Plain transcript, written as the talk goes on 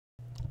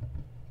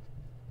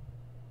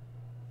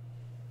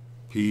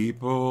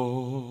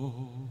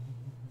People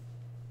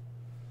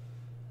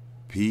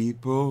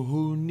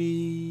who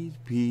need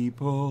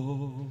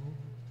people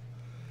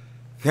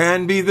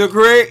can be the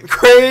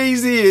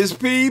craziest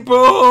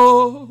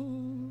people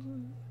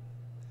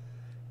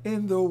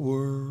in the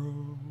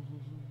world.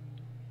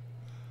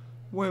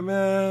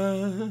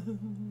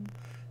 Women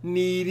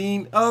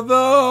needing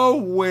other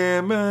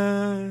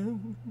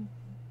women,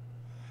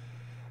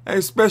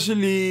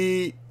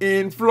 especially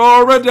in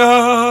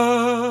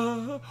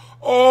Florida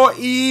or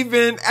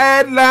even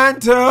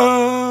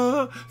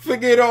Atlanta.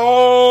 Forget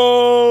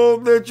all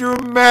that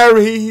you're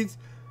married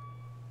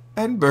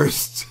and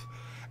burst.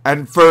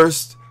 And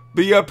first,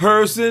 be a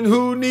person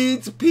who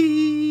needs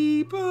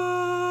people.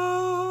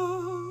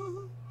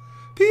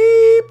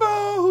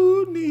 People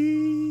who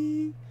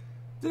need.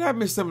 Did I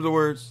miss some of the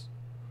words?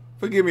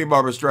 Forgive me,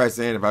 Barbara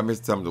Streisand, if I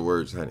missed some of the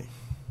words, honey.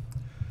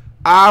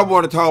 I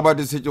want to talk about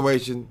this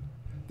situation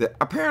that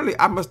apparently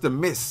I must have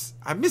missed.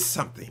 I missed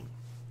something.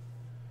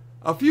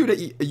 A few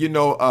that, you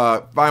know,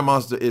 FYE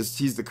Monster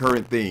she's the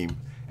current theme.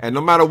 And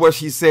no matter what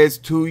she says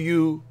to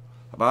you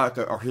about,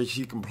 or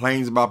she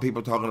complains about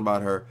people talking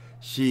about her,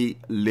 she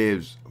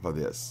lives for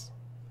this.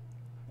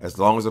 As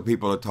long as the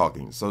people are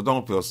talking. So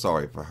don't feel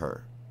sorry for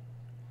her.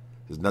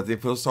 There's nothing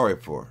to feel sorry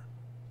for.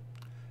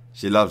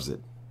 She loves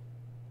it.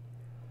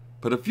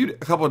 But a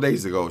couple of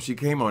days ago, she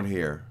came on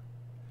here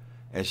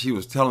and she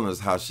was telling us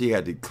how she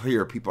had to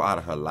clear people out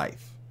of her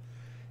life.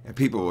 And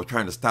people were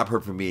trying to stop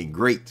her from being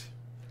great.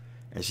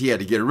 And she had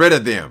to get rid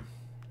of them.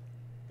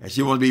 And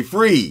she wanted to be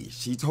free.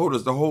 She told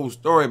us the whole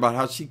story about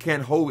how she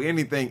can't hold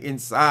anything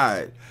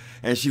inside.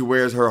 And she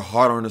wears her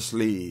heart on her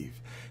sleeve.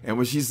 And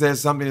when she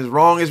says something is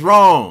wrong, it's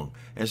wrong.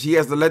 And she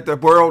has to let the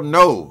world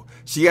know.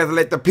 She has to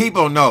let the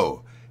people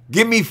know.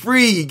 Get me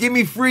free. Get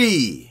me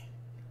free.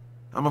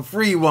 I'm a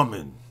free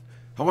woman.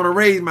 I want to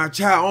raise my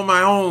child on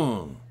my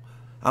own.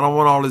 I don't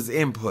want all this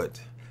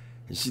input.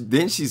 And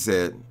then she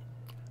said,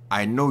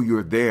 I know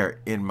you're there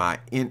in my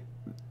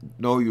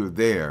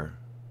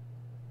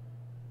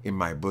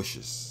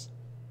bushes.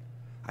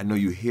 I know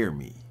you hear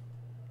me.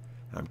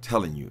 I'm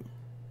telling you,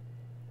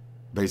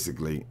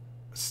 basically,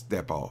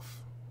 step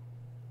off.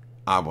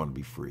 I want to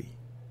be free,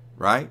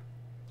 right?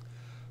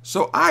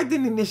 So I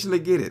didn't initially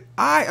get it.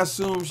 I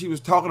assumed she was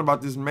talking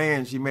about this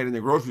man she met in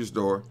the grocery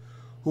store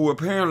who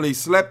apparently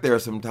slept there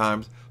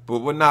sometimes but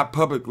would not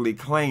publicly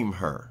claim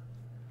her.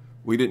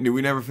 We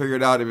never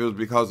figured out if it was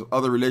because of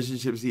other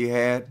relationships he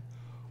had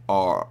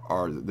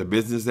or the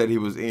business that he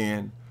was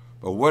in.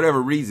 But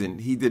whatever reason,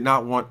 he did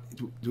not want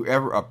to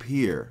ever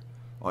appear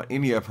on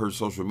any of her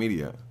social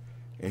media.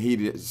 And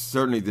he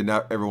certainly did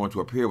not ever want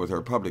to appear with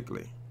her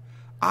publicly.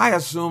 I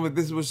assumed that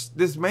this was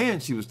this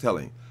man she was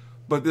telling.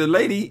 But the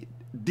lady,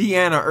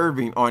 Deanna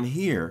Irving, on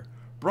here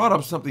brought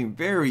up something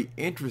very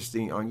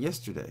interesting on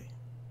yesterday.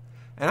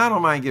 And I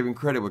don't mind giving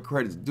credit where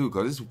credit's due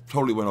because this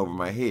totally went over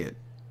my head.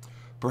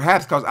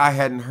 Perhaps because I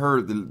hadn't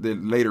heard the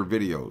later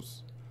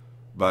videos.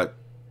 But,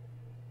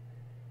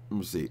 let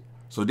me see.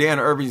 So Deanna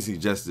Irving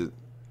suggested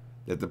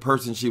that the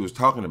person she was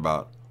talking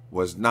about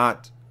was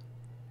not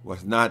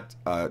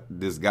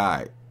this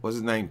guy. What's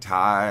his name?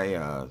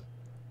 Ty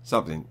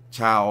something.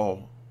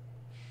 Chow.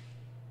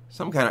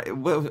 Some kind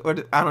of,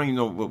 I don't even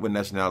know what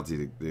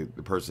nationality the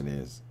person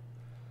is.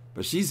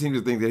 But she seemed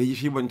to think that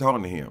she wasn't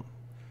talking to him.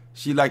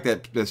 She liked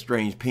that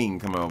strange ping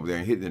coming over there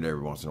and hitting it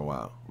every once in a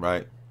while,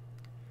 right?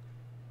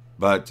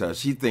 But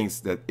she thinks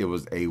that it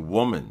was a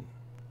woman.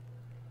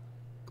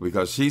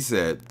 Because she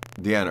said,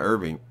 Deanna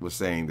Irving was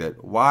saying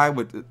that why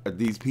would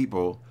these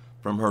people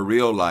from her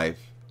real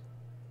life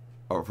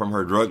or from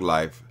her drug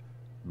life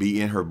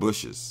be in her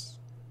bushes?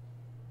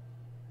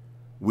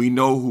 We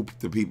know who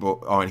the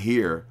people on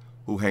here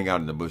who hang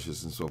out in the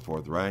bushes and so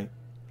forth, right?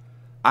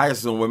 I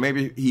assume, well,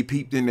 maybe he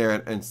peeped in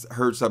there and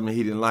heard something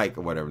he didn't like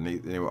or whatever,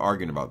 and they were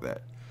arguing about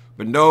that.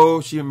 But no,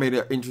 she made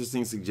an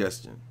interesting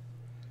suggestion.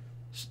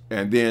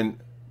 And then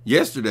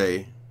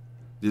yesterday,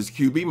 this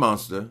QB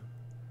monster,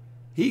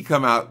 he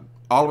come out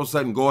all of a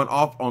sudden going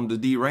off on the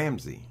D.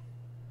 Ramsey.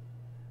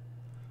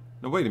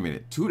 Now, wait a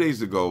minute. 2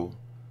 days ago,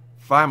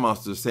 FYE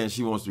Monster saying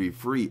she wants to be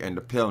free and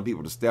telling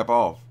people to step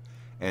off,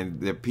 and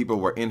that people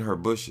were in her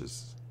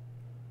bushes.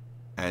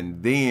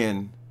 And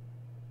then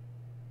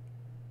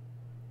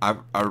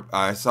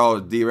I saw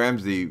a D.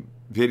 Ramsey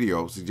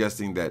video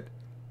suggesting that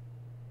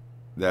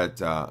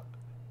the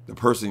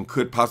person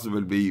could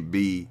possibly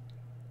be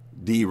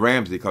D.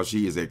 Ramsey because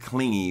she is a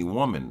clingy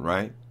woman,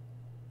 right?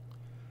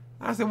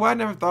 I said, well, I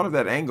never thought of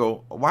that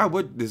angle. Why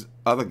would this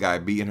other guy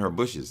be in her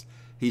bushes?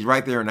 He's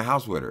right there in the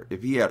house with her.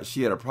 If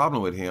she had a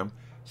problem with him,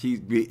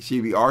 she'd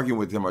be arguing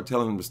with him or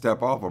telling him to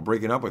step off or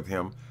breaking up with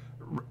him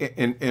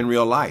in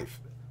real life.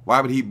 Why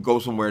would he go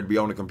somewhere to be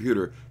on the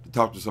computer to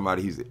talk to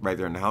somebody he's right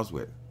there in the house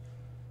with?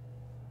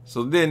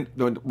 So then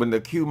when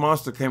the Q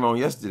Monster came on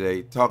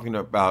yesterday talking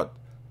about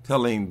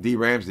telling D.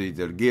 Ramsey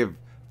to give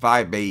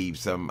FYE Babe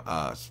some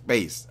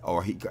space,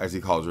 or as he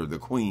calls her, the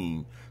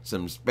queen,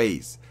 some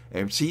space.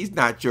 And she's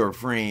not your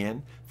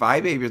friend. FYE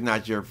Babe is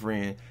not your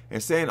friend.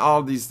 And saying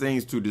all these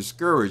things to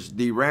discourage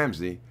D.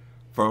 Ramsey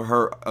from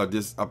her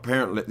this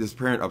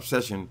apparent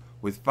obsession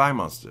with FYE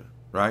Monster,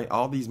 right?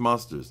 All these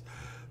monsters.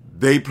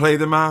 They play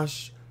the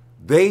mash.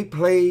 They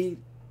play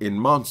in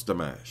Monster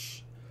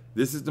Mash.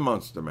 This is the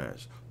Monster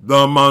Mash.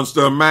 The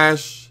Monster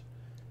Mash.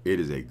 It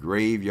is a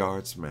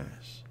graveyard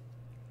smash.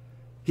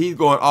 He's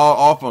going all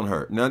off on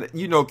her. Now,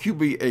 you know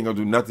QB ain't going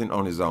to do nothing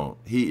on his own.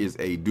 He is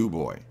a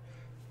do-boy.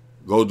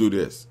 Go do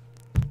this.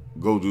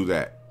 Go do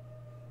that.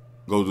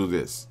 Go do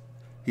this.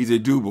 He's a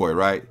do-boy,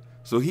 right?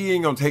 So he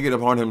ain't going to take it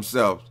upon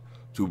himself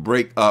to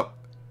break up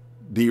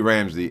D.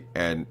 Ramsey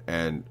and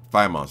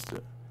FYE Monster.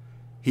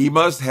 He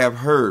must have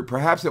heard,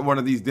 perhaps at one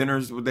of these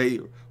dinners where they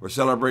were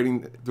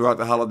celebrating throughout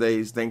the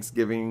holidays,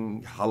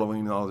 Thanksgiving,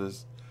 Halloween, all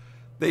this,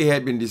 they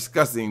had been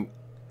discussing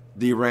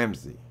D.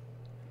 Ramsey.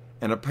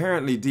 And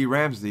apparently D.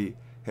 Ramsey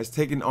has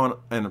taken on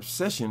an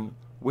obsession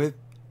with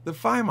the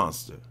FYE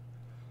Monster.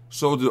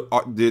 So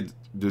did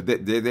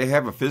they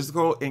have a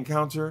physical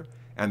encounter,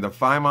 and the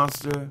FYE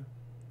Monster,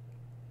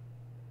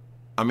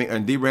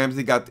 and D.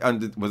 Ramsey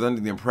was under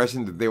the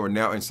impression that they were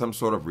now in some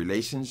sort of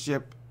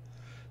relationship?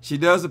 She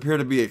does appear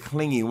to be a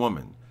clingy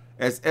woman,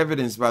 as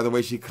evidenced by the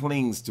way she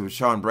clings to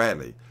Sean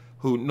Bradley,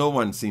 who no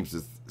one seems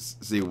to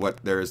see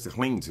what there is to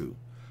cling to,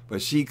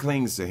 but she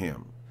clings to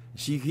him.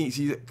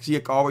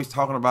 She always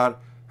talking about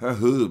her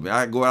husband.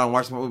 I go out and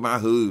watch with my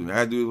husband.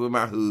 I do it with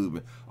my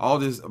husband. All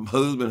this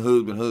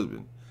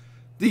husband.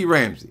 D.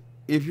 Ramsey,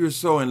 if you're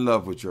so in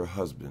love with your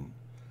husband,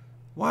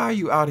 why are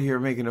you out here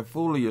making a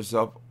fool of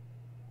yourself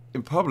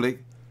in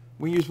public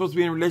when you're supposed to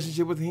be in a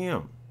relationship with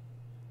him?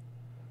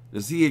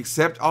 Does he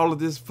accept all of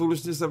this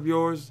foolishness of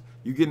yours?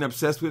 You getting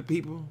obsessed with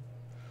people?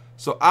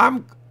 So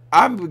I'm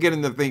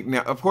beginning to think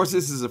now, of course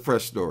this is a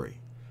fresh story.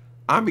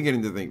 I'm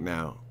beginning to think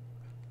now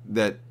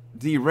that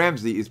D.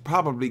 Ramsey is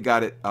probably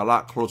got it a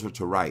lot closer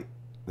to right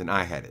than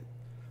I had it.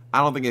 I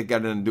don't think it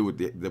got nothing to do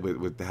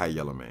with the high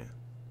yellow man.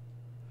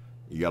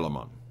 Yellow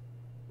man.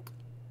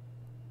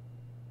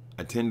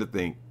 I tend to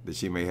think that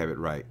she may have it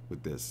right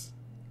with this.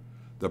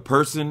 The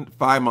person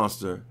FYE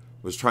Monster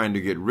was trying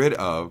to get rid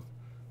of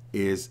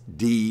is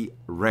D.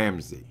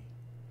 Ramsey.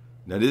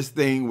 Now this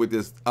thing with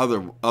this other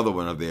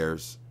one of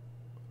theirs,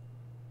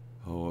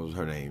 what was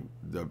her name?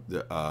 The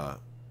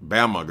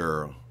Bama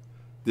girl.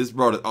 This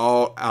brought it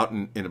all out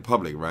in the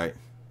public, right?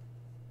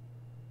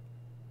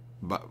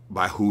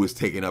 By who is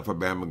taking up for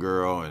Bama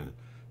girl, and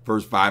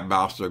first FYE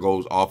Monster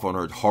goes off on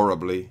her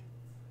horribly.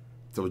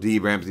 So D.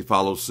 Ramsey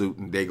follows suit,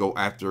 and they go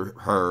after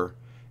her,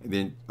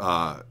 and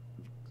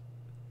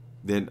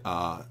then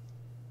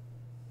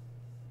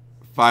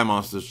FYE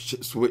Monster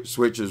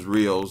switches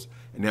reels,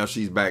 and now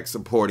she's back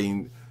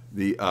supporting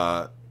the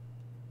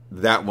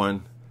that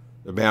one,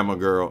 the Bama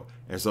girl,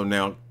 and so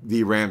now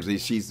D. Ramsey,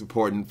 she's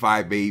supporting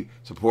FYE Babe,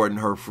 supporting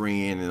her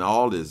friend, and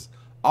all this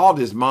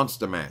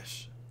monster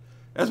mash.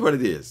 That's what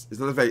it is. It's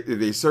the fact that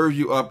they serve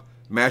you up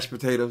mashed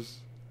potatoes,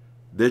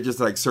 they're just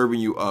like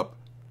serving you up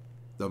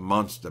the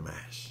monster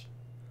mash.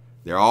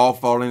 It's all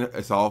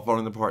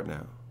falling apart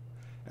now.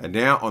 And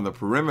now on the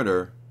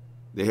perimeter,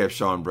 they have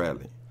Sean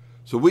Bradley.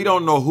 So we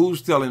don't know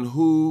who's telling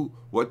who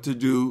what to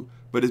do,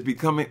 but it's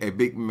becoming a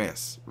big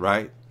mess,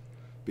 right?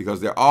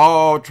 Because they're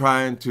all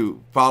trying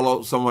to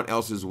follow someone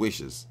else's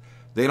wishes.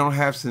 They don't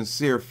have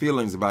sincere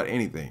feelings about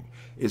anything.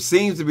 It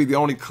seems to be the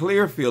only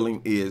clear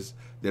feeling is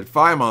that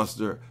FYE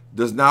Monster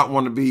does not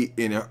want to be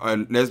in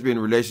a lesbian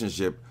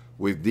relationship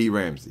with D.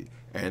 Ramsey.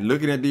 And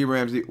looking at D.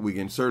 Ramsey, we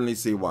can certainly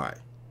see why.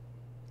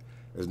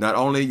 It's not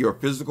only your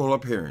physical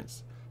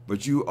appearance,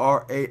 but you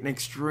are an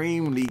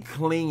extremely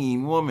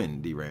clinging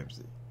woman, D.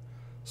 Ramsey.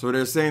 So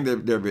they're saying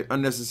that there have been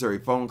unnecessary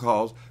phone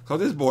calls, because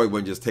this boy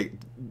wouldn't just take...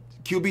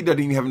 QB doesn't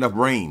even have enough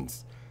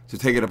brains to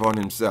take it upon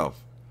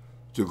himself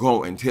to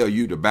go and tell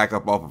you to back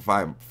up off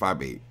of FYE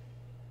Babe.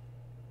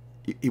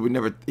 He would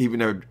never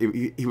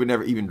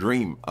even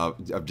dream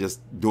of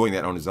just doing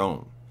that on his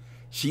own.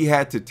 She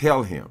had to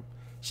tell him.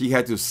 She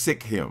had to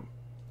sick him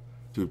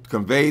to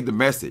convey the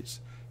message.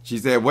 She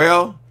said,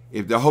 well,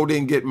 if the hoe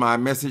didn't get my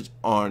message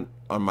on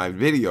my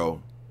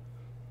video,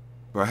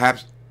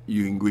 perhaps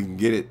we can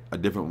get it a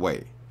different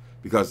way.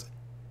 Because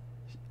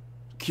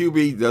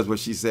QB does what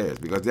she says,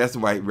 because that's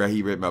why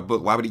he read my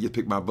book. Why would he just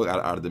pick my book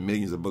out of the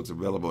millions of books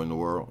available in the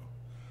world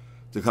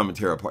to come and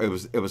tear apart?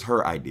 It was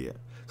her idea,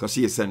 because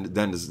she had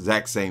done the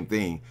exact same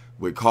thing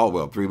with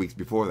Caldwell 3 weeks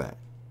before that.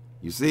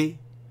 You see?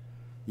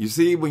 You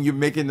see, when you're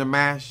making the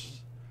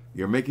mash,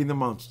 you're making the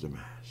monster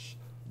mash.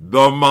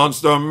 The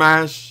monster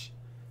mash.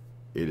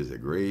 It is a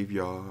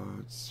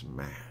graveyard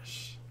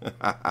smash.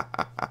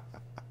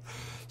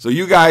 So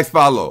you guys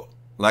follow,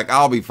 like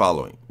I'll be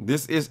following.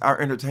 This is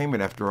our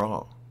entertainment after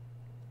all.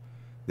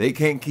 They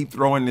can't keep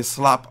throwing this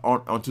slop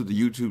onto the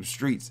YouTube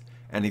streets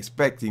and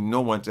expecting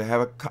no one to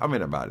have a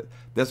comment about it.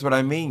 That's what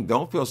I mean.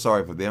 Don't feel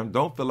sorry for them.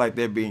 Don't feel like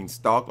they're being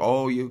stalked.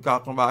 Oh, you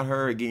talking about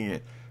her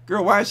again.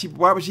 Girl, why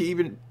would she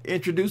even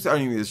introduce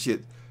any of this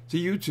shit to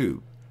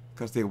YouTube?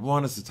 Because they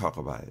want us to talk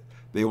about it.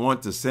 They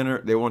want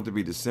to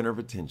be the center of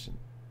attention.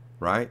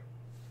 Right?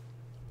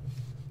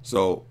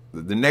 So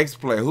the next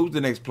play, who's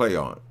the next play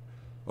on?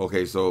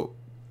 Okay, so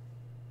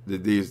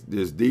this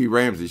D.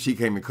 Ramsey, she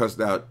came and cussed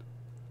out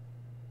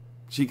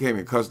she came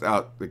and cussed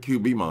out the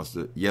QB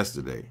monster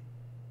yesterday,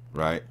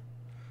 right?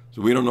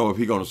 So we don't know if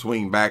he's going to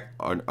swing back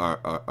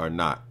or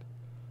not.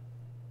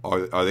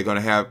 Are they going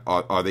to have?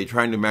 Are they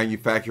trying to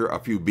manufacture a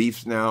few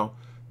beefs now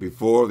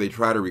before they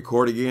try to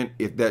record again?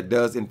 If that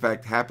does in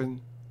fact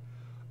happen,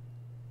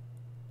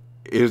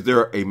 is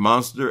there a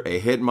monster, a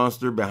head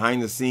monster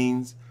behind the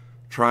scenes,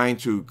 trying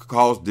to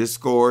cause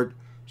discord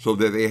so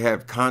that they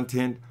have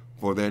content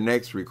for their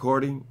next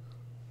recording?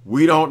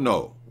 We don't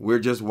know. We're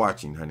just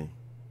watching, honey.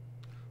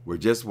 We're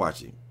just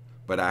watching.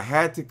 But I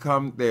had to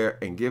come there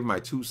and give my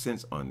 2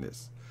 cents on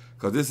this,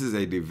 because this is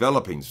a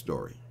developing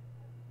story,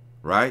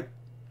 right?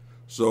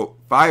 So,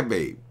 FYE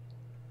Babe,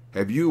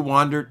 have you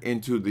wandered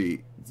into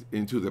the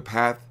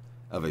path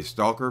of a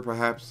stalker,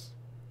 perhaps?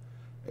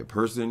 A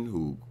person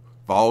who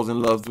falls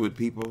in love with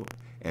people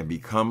and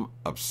become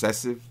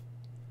obsessive?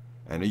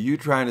 And are you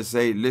trying to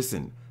say,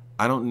 listen,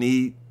 I don't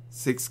need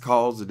 6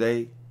 calls a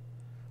day.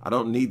 I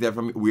don't need that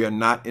from you. We are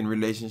not in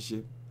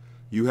relationship.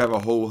 You have a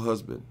whole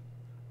husband.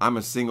 I'm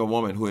a single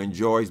woman who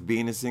enjoys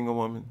being a single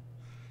woman.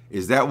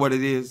 Is that what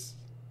it is?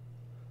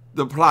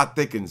 The plot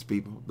thickens,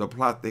 people. The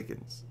plot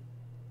thickens.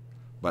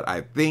 But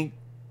I think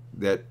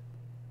that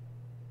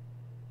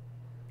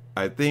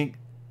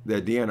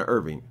Deanna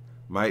Irving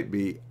might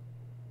be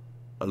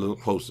a little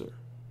closer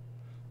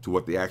to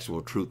what the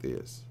actual truth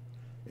is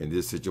in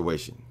this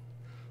situation,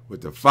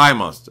 with the FYE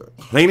monster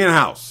cleaning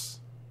house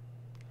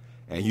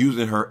and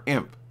using her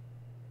imp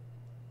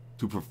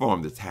to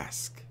perform the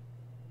task.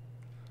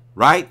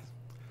 Right?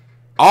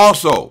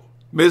 Also,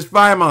 Miss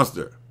FYE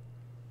monster,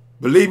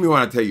 believe me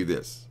when I tell you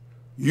this.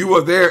 You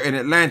were there in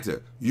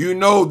Atlanta. You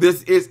know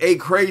this is a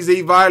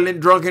crazy,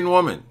 violent, drunken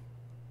woman.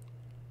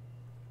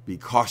 Be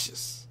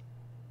cautious.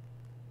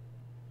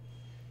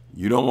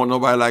 You don't want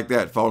nobody like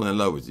that falling in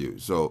love with you.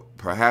 So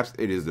perhaps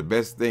it is the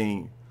best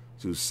thing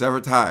to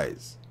sever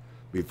ties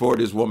before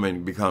this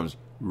woman becomes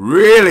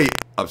really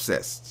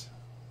obsessed.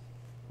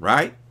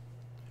 Right?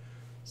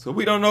 So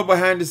we don't know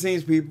behind the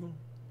scenes, people.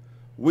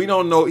 We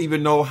don't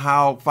even know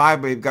how FYE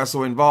Babe got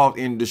so involved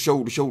in the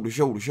show.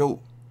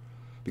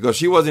 Because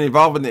she wasn't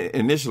involved in it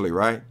initially,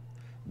 right?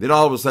 Then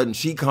all of a sudden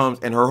she comes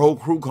and her whole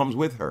crew comes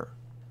with her.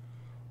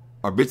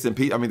 Or bits and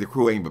pieces. I mean, the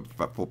crew ain't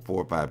but 4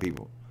 or 5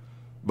 people.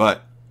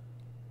 But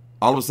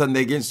all of a sudden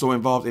they get so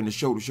involved in the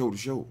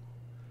show.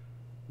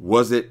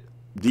 Was it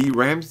D.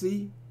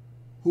 Ramsey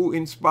who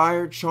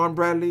inspired Sean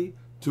Bradley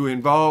to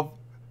involve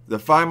the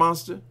FYE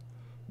monster?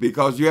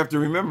 Because you have to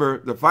remember,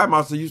 the FYE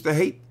monster used to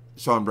hate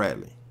Sean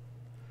Bradley.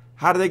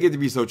 How did they get to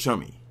be so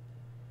chummy?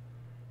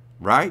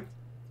 Right?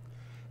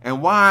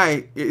 And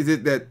why is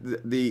it that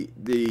the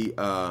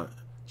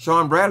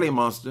Sean Bradley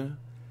monster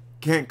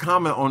can't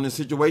comment on the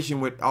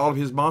situation with all of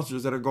his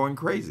monsters that are going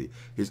crazy?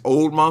 His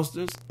old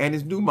monsters and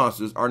his new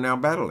monsters are now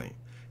battling,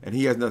 and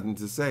he has nothing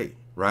to say,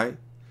 right?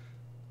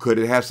 Could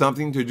it have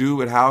something to do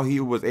with how he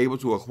was able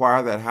to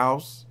acquire that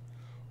house?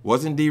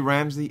 Wasn't D.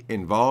 Ramsey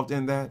involved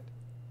in that?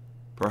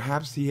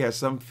 Perhaps he has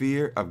some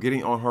fear of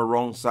getting on her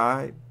wrong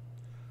side?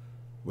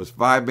 Was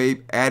FYE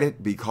Babe at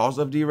it because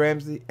of D.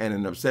 Ramsey and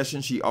an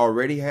obsession she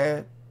already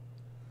had?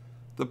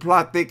 The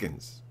plot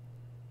thickens.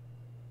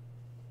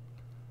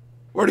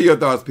 What are your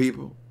thoughts,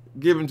 people?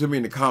 Give them to me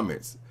in the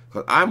comments,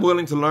 because I'm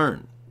willing to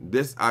learn.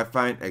 This I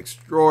find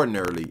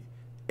extraordinarily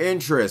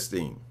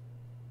interesting.